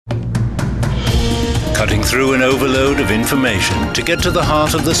cutting through an overload of information to get to the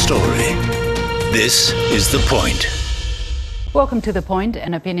heart of the story. This is The Point. Welcome to The Point,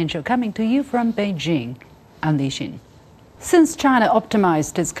 an opinion show coming to you from Beijing. I'm Li Xin. Since China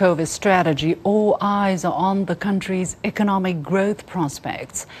optimized its COVID strategy, all eyes are on the country's economic growth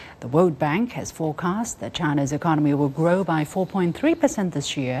prospects. The World Bank has forecast that China's economy will grow by 4.3%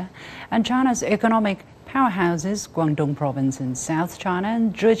 this year, and China's economic powerhouses, Guangdong province in South China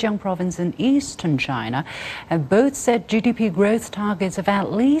and Zhejiang province in eastern China, have both set GDP growth targets of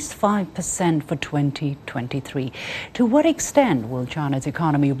at least 5% for 2023. To what extent will China's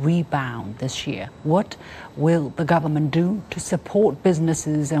economy rebound this year? What will the government do to support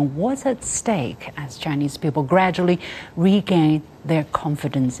businesses, and what's at stake as Chinese people gradually regain their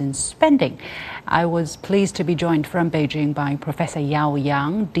confidence in spending? I was pleased to be joined from Beijing by Professor Yao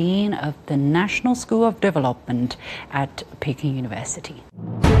Yang, Dean of the National School of Development at Peking University.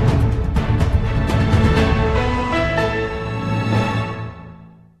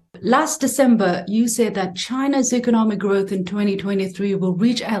 Last December, you said that China's economic growth in 2023 will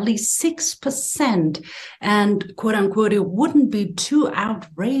reach at least 6%, and quote unquote, it wouldn't be too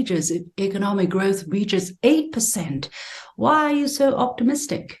outrageous if economic growth reaches 8%. Why are you so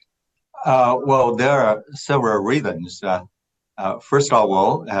optimistic? Well, there are several reasons. First of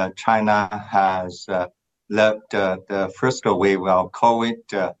all, China has left the first wave of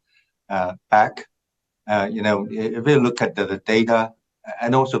COVID back. If you look at the data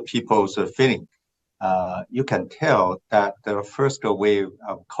and also people's feeling, you can tell that the first wave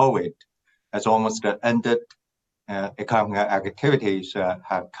of COVID has almost ended. Economic activities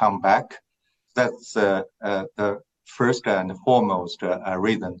have come back. That's the first and foremost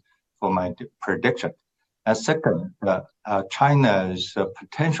reason for my prediction. And second, China's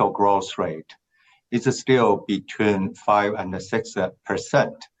potential growth rate is still between 5 and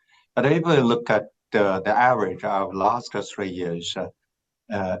 6%. But if you look at the average of last 3 years,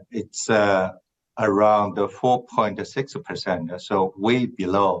 it's around 4.6%, so way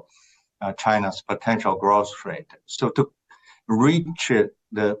below China's potential growth rate. So to reach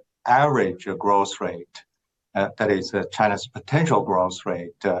the average growth rate, that is China's potential growth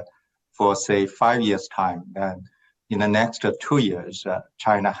rate for say 5 years' time, then in the next 2 years,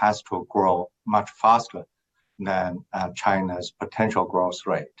 China has to grow much faster than China's potential growth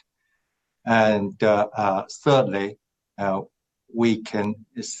rate. And thirdly, we can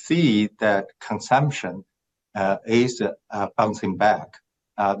see that consumption is bouncing back.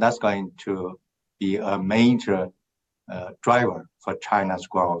 That's going to be a major driver for China's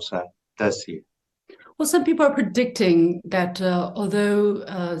growth this year. Well, some people are predicting that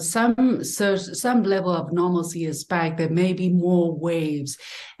although some level of normalcy is back, there may be more waves,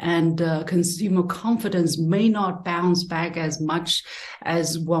 and consumer confidence may not bounce back as much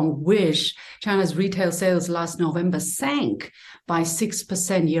as one wish. China's retail sales last November sank by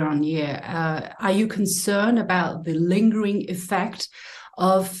 6% year on year. Are you concerned about the lingering effect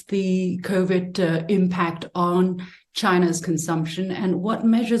of the COVID impact on China's consumption, and what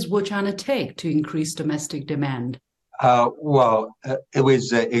measures will China take to increase domestic demand? It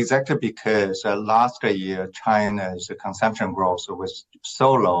was exactly because last year China's consumption growth was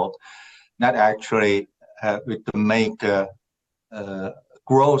so low that actually would make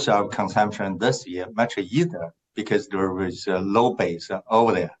growth of consumption this year much easier because there was a low base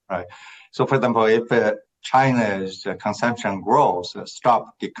over there, right? So, for example, if China's consumption growth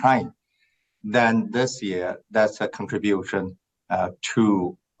stopped declining, then this year that's a contribution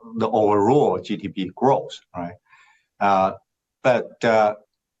to the overall GDP growth, right? But that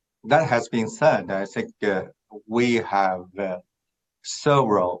has been said, I think we have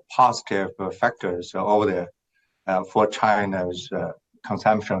several positive factors over there for China's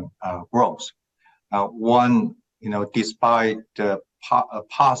consumption growth. One, despite a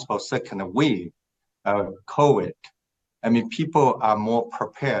possible second wave of COVID, I mean, people are more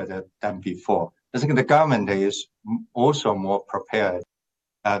prepared than before. I think the government is also more prepared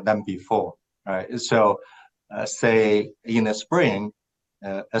than before, right? So, say in the spring,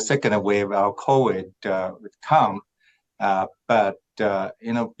 a second wave of COVID would come, but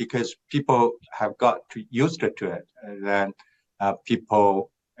because people have got used to it, then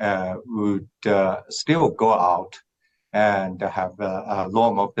people would still go out and have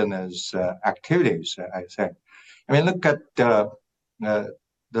normal business activities, I think. I mean, look at the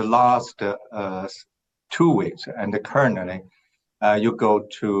last 2 weeks, and currently, you go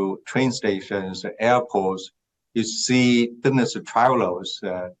to train stations, airports, you see business travelers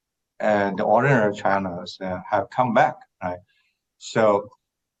and ordinary Chinese have come back, right? So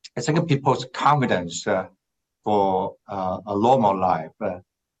I think people's confidence for a normal life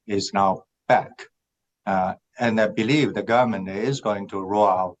is now back. And I believe the government is going to roll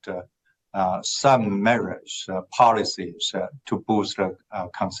out some measures, policies to boost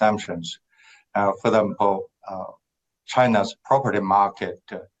consumptions. For example, China's property market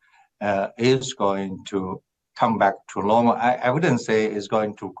is going to come back to normal. I wouldn't say it's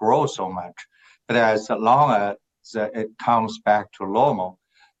going to grow so much, but as long as it comes back to normal,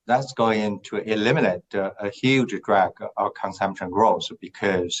 that's going to eliminate a huge drag of consumption growth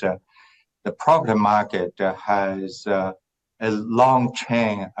because the property market has a long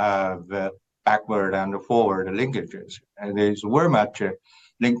chain of backward and forward linkages, and it is very much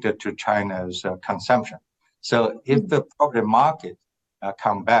linked to China's consumption. So if the property market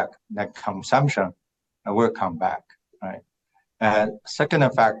come back, then consumption will come back, right? And second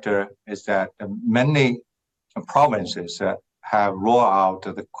factor is that many provinces have rolled out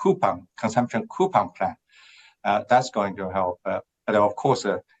the consumption coupon plan. That's going to help. But of course,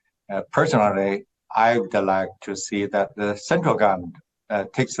 personally, I would like to see that the central government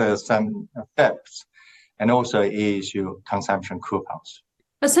takes some steps and also issue consumption coupons.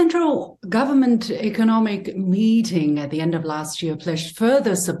 A central government economic meeting at the end of last year pledged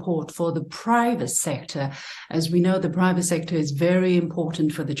further support for the private sector. As we know, the private sector is very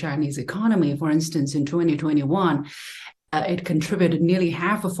important for the Chinese economy. For instance, in 2021, it contributed nearly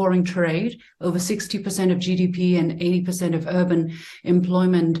half of foreign trade, over 60% of GDP and 80% of urban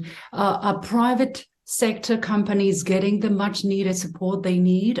employment. Are private sector companies getting the much needed support they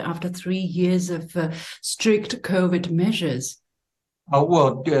need after 3 years of strict COVID measures?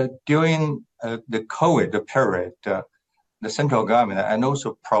 During the COVID period, the central government and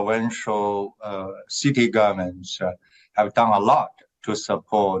also provincial city governments have done a lot to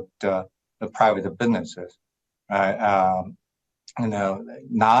support the private businesses. Last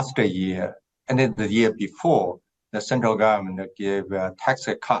year and then the year before, the central government gave a tax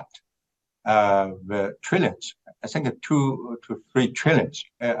cut of trillions, I think 2 to 3 trillions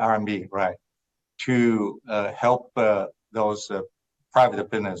RMB, right, to help those private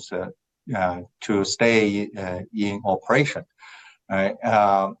business to stay in operation. Right?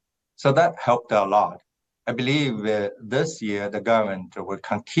 So that helped a lot. I believe this year the government will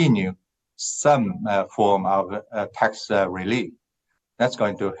continue some form of tax relief. That's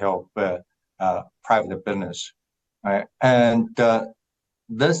going to help private business. Right? And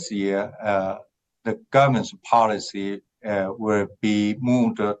this year, the government's policy will be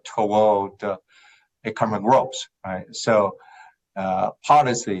moved toward economic growth. Right? So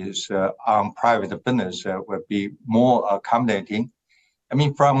policies on private business will be more accommodating. I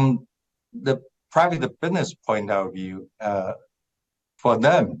mean, from the private business point of view, for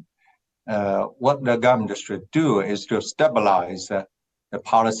them, what the government should do is to stabilize the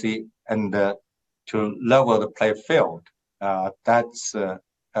policy and to level the playing field. That's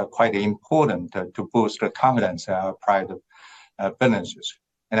quite important to boost the confidence of private businesses.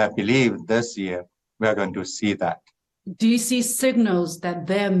 And I believe this year we are going to see that. Do you see signals that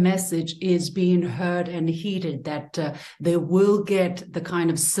their message is being heard and heeded, that they will get the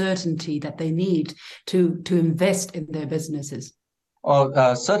kind of certainty that they need to invest in their businesses?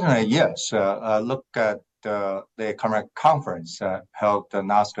 Well, certainly, yes. Look at the economic conference held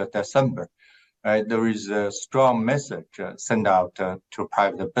last December. Right? There is a strong message sent out to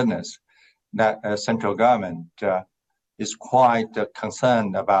private business that central government is quite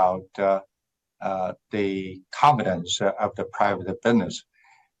concerned about the confidence of the private business.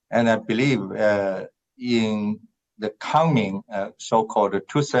 And I believe in the coming so-called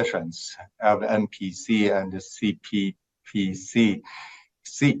 2 sessions of NPC and the CPPC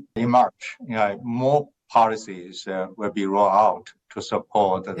in March, more policies will be rolled out to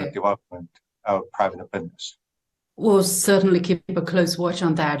support the development of private business. We'll certainly keep a close watch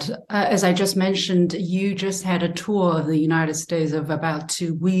on that. As I just mentioned, you just had a tour of the United States of about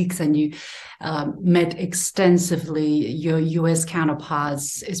 2 weeks, and you met extensively your US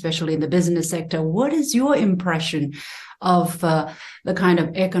counterparts, especially in the business sector. What is your impression of the kind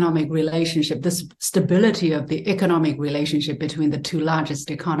of economic relationship, the stability of the economic relationship between the 2 largest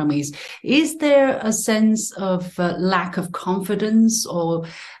economies? Is there a sense of lack of confidence or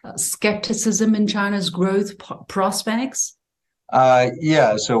skepticism in China's growth prospects?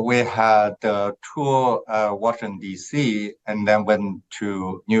 Yeah, so we had a tour Washington, D.C., and then went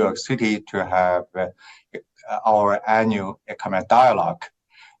to New York City to have our annual economic dialogue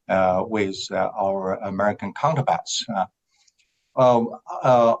with our American counterparts.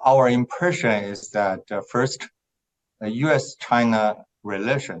 Our impression is that first, U.S.-China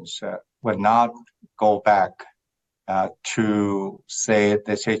relations will not go back to, say,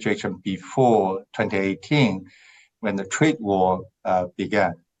 the situation before 2018 when the trade war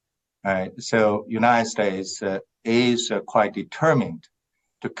began. right? So United States is quite determined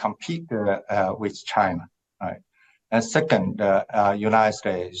to compete with China, right? And second, United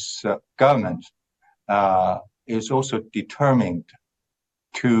States government is also determined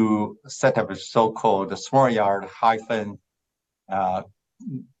to set up a so-called small yard hyphen uh,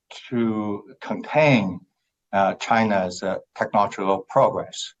 to contain China's technological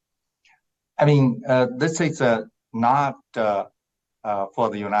progress. I mean, this is not for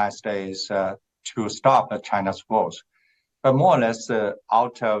the United States to stop China's growth, but more or less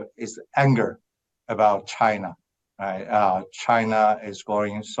out of its anger about China. Right? China is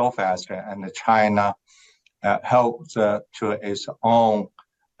growing so fast, and China holds to its own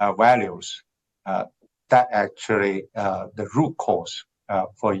values. That actually the root cause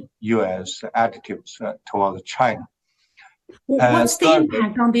for U.S. attitudes towards China. What's the Thirdly,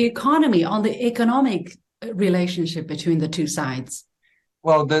 impact on the economy, on the economic relationship between the two sides?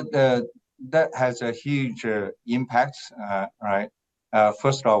 well, that has a huge impact, right?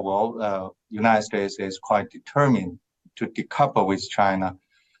 First of all, United States is quite determined to decouple with China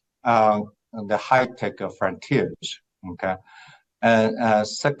the high-tech frontiers. Okay, and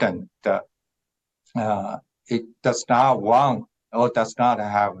second, it does not want or does not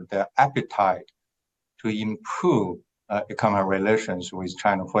have the appetite to improve economic relations with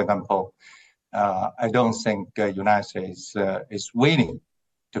China. For example, I don't think United States is willing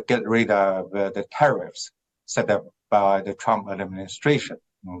to get rid of the tariffs set up by the Trump administration.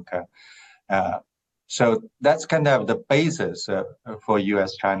 Okay, so that's kind of the basis for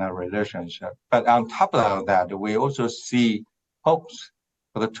U.S.-China relationship. But on top of that, we also see hopes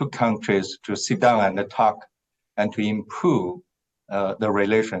for the two countries to sit down and talk and to improve the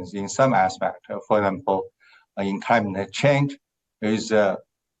relations in some aspect. For example, in climate change, there is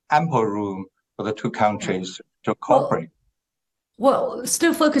ample room for the two countries to cooperate. Well,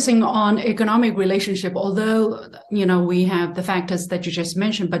 still focusing on economic relationship, although, we have the factors that you just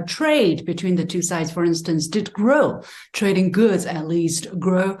mentioned, but trade between the two sides, for instance, did grow. Trading goods at least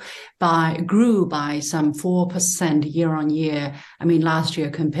grew by some 4% year on year. I mean, last year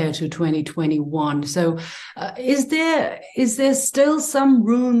compared to 2021. So is there still some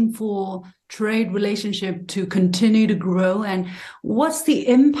room for trade relationship to continue to grow? And what's the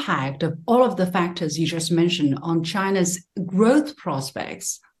impact of all of the factors you just mentioned on China's growth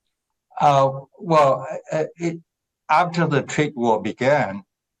prospects? After the trade war began,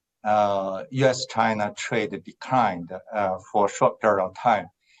 U.S.-China trade declined for a short period of time,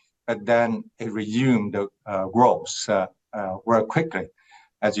 but then it resumed growth very quickly.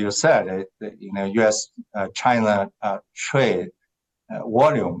 As you said, U.S.-China trade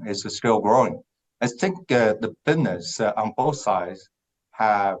volume is still growing. I think the business on both sides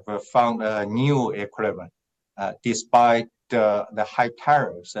have found a new equilibrium, despite the high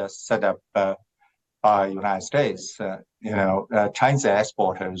tariffs set up by United States. Chinese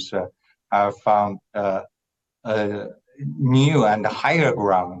exporters have found a new and higher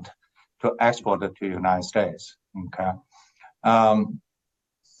ground to export to the United States. Okay,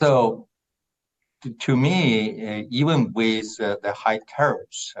 so to me, even with the high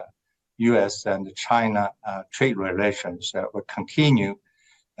tariffs, U.S. and China trade relations will continue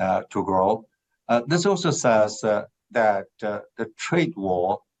to grow. This also says that the trade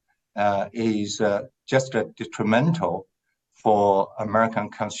war is just detrimental for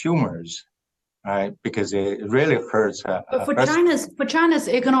American consumers, right? Because it really hurts. But for China's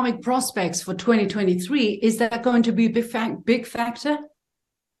economic prospects for 2023, is that going to be a big factor?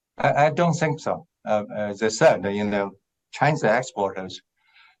 I don't think so. As I said, Chinese exporters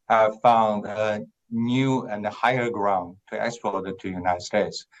have found a new and higher ground to export to the United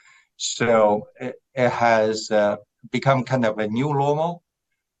States. So it has become kind of a new normal.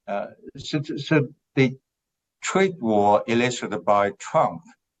 So the trade war illustrated by Trump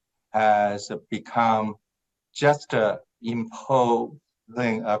has become just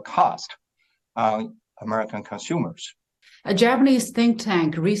imposing a cost on American consumers. A Japanese think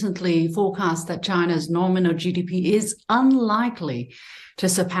tank recently forecast that China's nominal GDP is unlikely to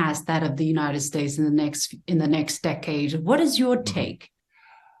surpass that of the United States in the next decade. What is your take?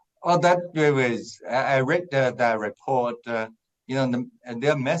 Well, I read that report.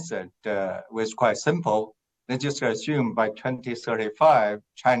 Their method was quite simple. They just assume by 2035,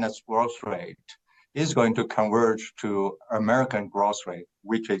 China's growth rate is going to converge to American growth rate,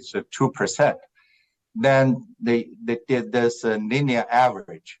 which is 2%. Then they did this linear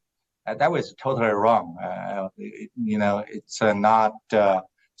average. That was totally wrong. It's not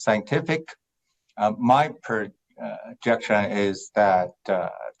scientific. My projection is that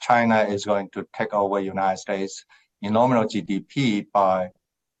China is going to take over United States in nominal GDP by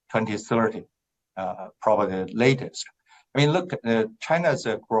 2030, probably the latest. I mean, look, China's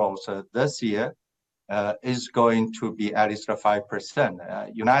growth this year is going to be at least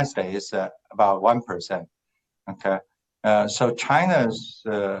 5%. United States about 1%. Okay, so China's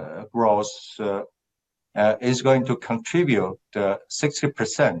growth is going to contribute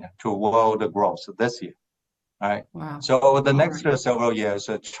 60% to world growth this year. Right. Wow. So over the next several years,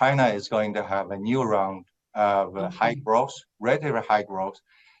 China is going to have a new round of high growth, relatively high growth,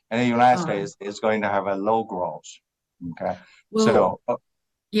 and the United States is going to have a low growth. Okay. Well, so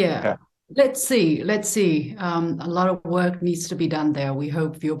yeah. Okay. Let's see. A lot of work needs to be done there. We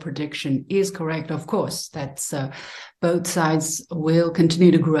hope your prediction is correct. Of course, that's both sides will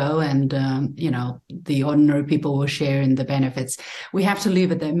continue to grow, and the ordinary people will share in the benefits. We have to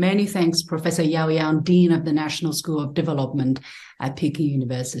leave it there. Many thanks, Professor Yao Yang, Dean of the National School of Development at Peking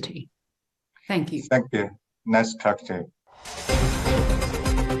University. Thank you. Thank you. Nice to talk to you.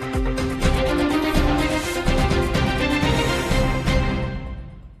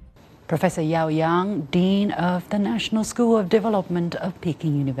 Professor Yao Yang, Dean of the National School of Development of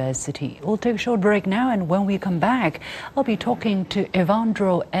Peking University. We'll take a short break now, and when we come back, I'll be talking to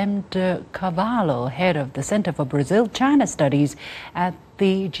Evandro M. de Carvalho, head of the Center for Brazil-China Studies at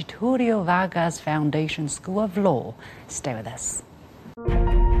the Getúlio Vargas Foundation School of Law. Stay with us.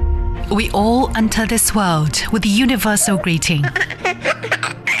 We all enter this world with a universal greeting.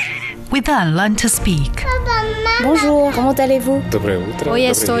 We then learn to speak. Bonjour, comment allez-vous? Доброе утро. Hoy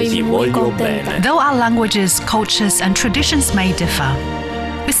estoy muy contenta. Though our languages, cultures, and traditions may differ,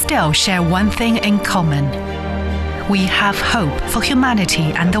 we still share one thing in common. We have hope for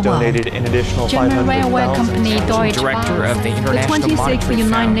humanity and the world. Donated an additional German railway company Deutsche Director of the Bahn. International The 26th Monetary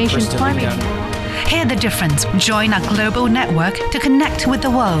United Fund, Nations Kristen Climate Dunn. Hear the difference. Join our global network to connect with the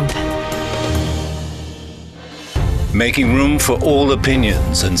world. Making room for all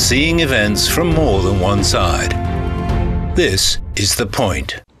opinions and seeing events from more than one side. This is The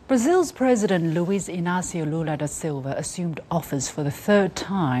Point. Brazil's President Luiz Inácio Lula da Silva assumed office for the third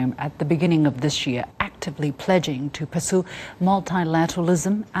time at the beginning of this year, actively pledging to pursue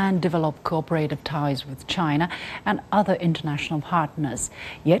multilateralism and develop cooperative ties with China and other international partners.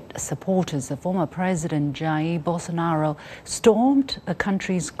 Yet, supporters of former President Jair Bolsonaro stormed the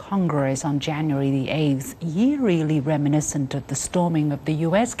country's Congress on January the 8th, eerily reminiscent of the storming of the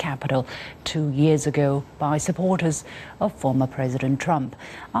U.S. Capitol 2 years ago by supporters of former President Trump.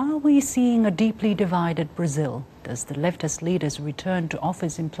 Are we seeing a deeply divided Brazil? Does the leftist leader's return to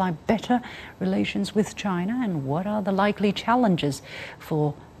office imply better relations with China? And what are the likely challenges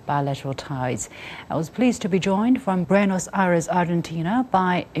for bilateral ties? I was pleased to be joined from Buenos Aires, Argentina,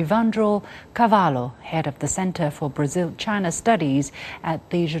 by Evandro Carvalho, head of the Center for Brazil-China Studies at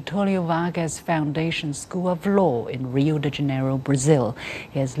the Getúlio Vargas Foundation School of Law in Rio de Janeiro, Brazil.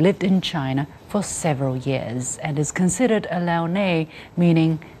 He has lived in China for several years and is considered a Laonais,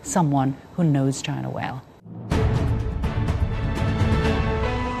 meaning someone who knows China well.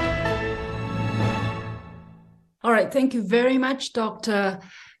 All right, thank you very much, Dr.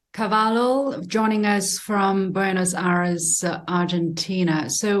 Carvalho, joining us from Buenos Aires, Argentina.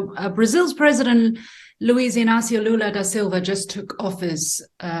 So Brazil's President Luiz Inácio Lula da Silva just took office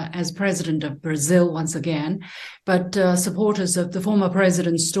as president of Brazil once again, but supporters of the former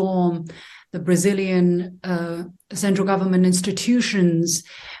president stormed the Brazilian central government institutions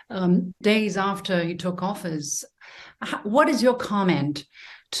days after he took office. What is your comment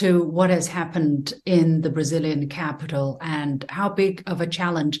to what has happened in the Brazilian capital, and how big of a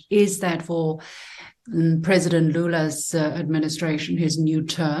challenge is that for President Lula's administration, his new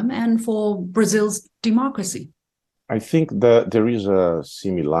term, and for Brazil's democracy? I think that there is a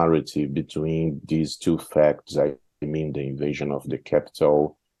similarity between these two facts. I mean, the invasion of the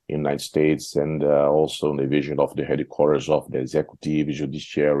capital in the United States and also the invasion of the headquarters of the executive,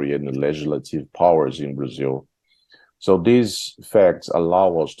 judiciary, and the legislative powers in Brazil. So these facts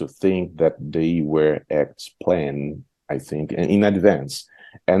allow us to think that they were acts planned, I think, in advance,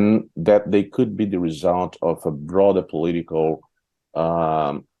 and that they could be the result of a broader political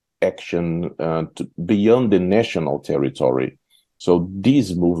action beyond the national territory. So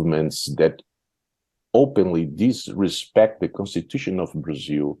these movements that openly disrespect the Constitution of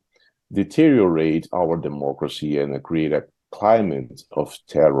Brazil deteriorate our democracy and create a climate of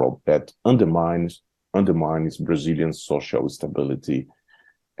terror that undermines Brazilian social stability.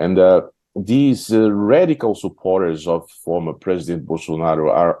 And these radical supporters of former President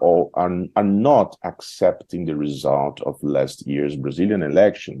Bolsonaro are not accepting the result of last year's Brazilian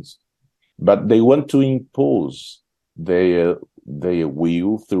elections, but they want to impose their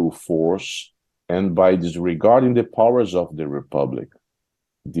will through force and by disregarding the powers of the republic.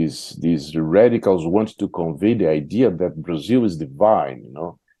 these radicals want to convey the idea that Brazil is divine, you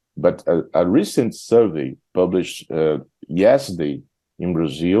know. But a recent survey published yesterday in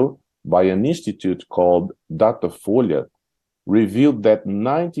Brazil by an institute called Datafolha revealed that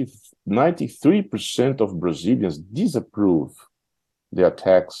 93% of Brazilians disapprove the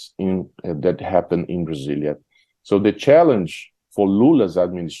attacks that happened in Brasilia. So the challenge for Lula's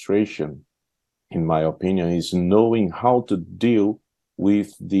administration, in my opinion, is knowing how to deal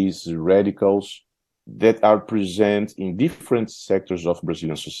with these radicals that are present in different sectors of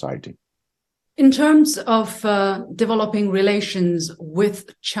Brazilian society. In terms of developing relations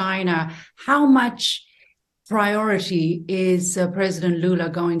with China, how much priority is President Lula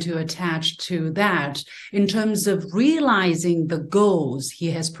going to attach to that in terms of realizing the goals he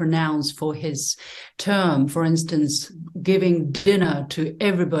has pronounced for his term? For instance, giving dinner to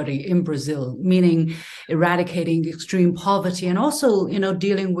everybody in Brazil, meaning eradicating extreme poverty, and also, you know,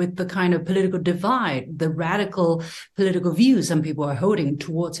 dealing with the kind of political divide, the radical political views some people are holding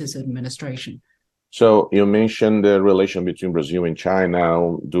towards his administration. So you mentioned the relation between Brazil and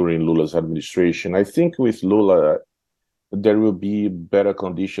China during Lula's administration. I think with Lula, there will be better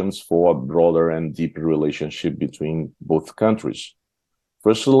conditions for a broader and deeper relationship between both countries.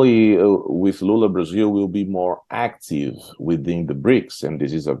 Firstly, with Lula, Brazil will be more active within the BRICS, and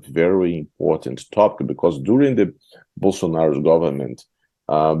this is a very important topic because during the Bolsonaro's government,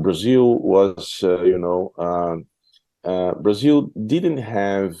 Brazil was, Brazil didn't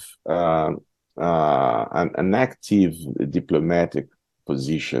have an active diplomatic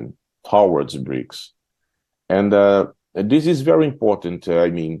position towards BRICS. And this is very important.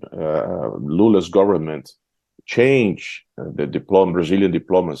 Lula's government changed the Brazilian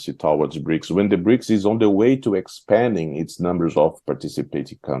diplomacy towards BRICS when the BRICS is on the way to expanding its numbers of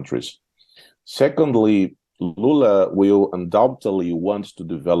participating countries. Secondly, Lula will undoubtedly want to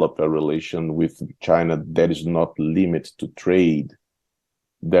develop a relation with China that is not limited to trade.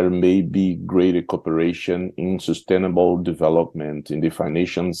 There may be greater cooperation in sustainable development in the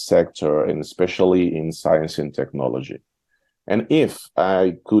financial sector, and especially in science and technology. And if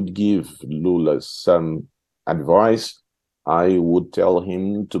I could give Lula some advice, I would tell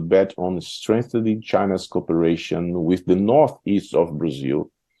him to bet on strengthening China's cooperation with the northeast of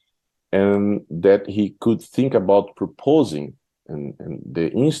Brazil, and that he could think about proposing and the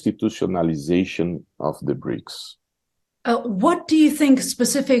institutionalization of the BRICS. What do you think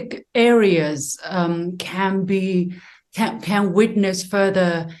specific areas can witness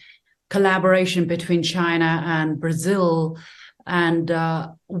further collaboration between China and Brazil, and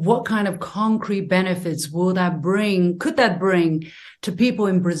what kind of concrete benefits could that bring to people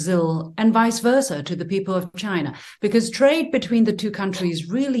in Brazil and vice versa to the people of China? Because trade between the two countries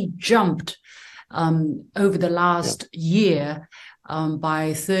really jumped over the last year.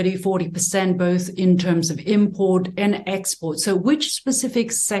 By 30-40%, both in terms of import and export. So which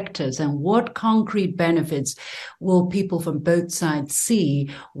specific sectors and what concrete benefits will people from both sides see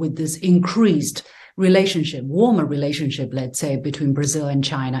with this increased relationship, warmer relationship, let's say, between Brazil and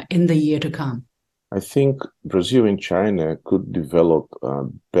China in the year to come? I think Brazil and China could develop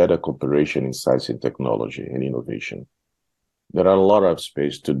better cooperation in science and technology and innovation. There are a lot of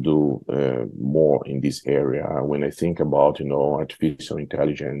space to do more in this area. When I think about, artificial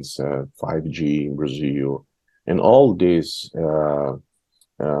intelligence, 5G in Brazil, and all these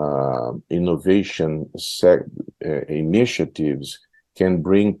innovation initiatives can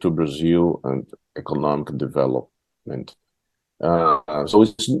bring to Brazil an economic development. So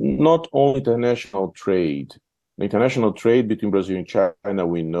it's not only international trade. The international trade between Brazil and China,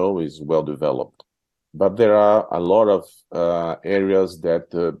 we know, is well developed. But there are a lot of areas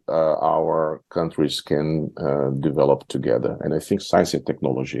that our countries can develop together. And I think science and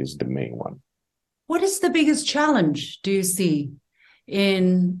technology is the main one. What is the biggest challenge, do you see,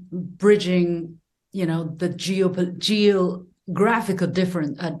 in bridging, the geographical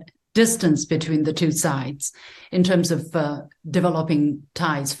distance between the two sides in terms of developing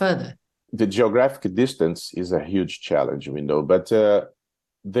ties further? The geographic distance is a huge challenge, we know, but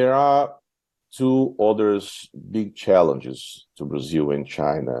there are two other big challenges to Brazil and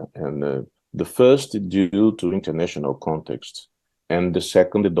China, and the first due to international context, and the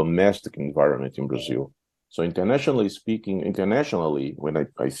second, the domestic environment in Brazil. So internationally speaking, when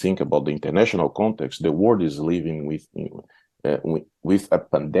I think about the international context, the world is living with a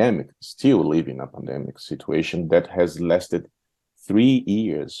pandemic, still living a pandemic situation that has lasted 3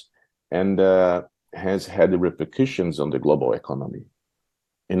 years and has had repercussions on the global economy.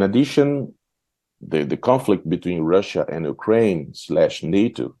 In addition, the conflict between Russia and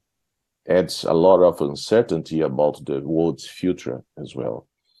Ukraine/NATO adds a lot of uncertainty about the world's future as well.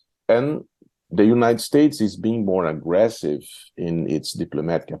 And the United States is being more aggressive in its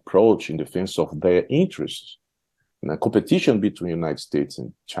diplomatic approach in defense of their interests. And the competition between the United States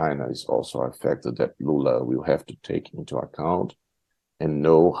and China is also a factor that Lula will have to take into account and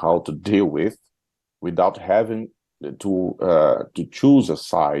know how to deal with without having to choose a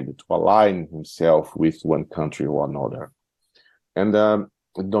side, to align himself with one country or another. And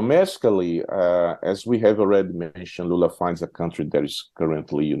domestically, as we have already mentioned, Lula finds a country that is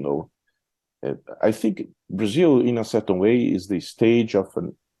currently, I think Brazil, in a certain way, is the stage of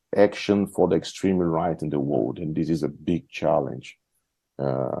an action for the extreme right in the world. And this is a big challenge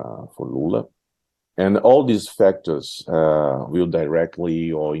for Lula. And all these factors will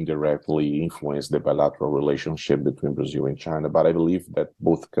directly or indirectly influence the bilateral relationship between Brazil and China. But I believe that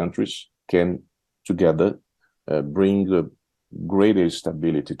both countries can together bring greater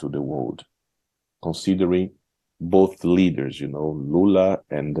stability to the world, considering both leaders, Lula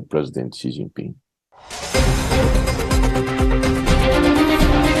and the President Xi Jinping.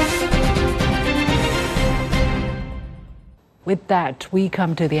 With that, we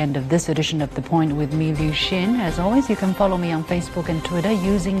come to the end of this edition of The Point with me, Liu Xin. As always, you can follow me on Facebook and Twitter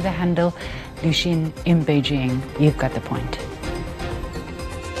using the handle Liu Xin in Beijing. You've got the point.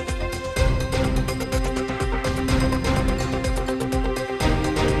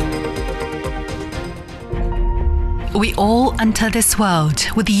 We all enter this world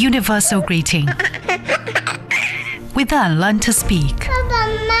with the universal greeting. We then learn to speak.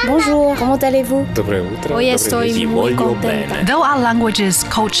 Bonjour, comment allez-vous? Hoy estoy muy contenta. Though our languages,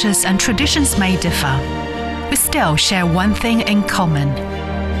 cultures, and traditions may differ, we still share one thing in common.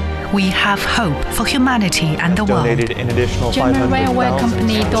 We have hope for humanity and the world. Donated an additional German railway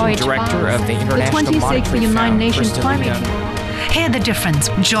company Deutsche Director of the Bahn, International the 26th Monetary United Fund, Nations Kristen Climate Liga. Hear the difference.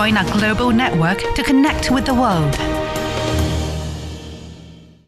 Join our global network to connect with the world.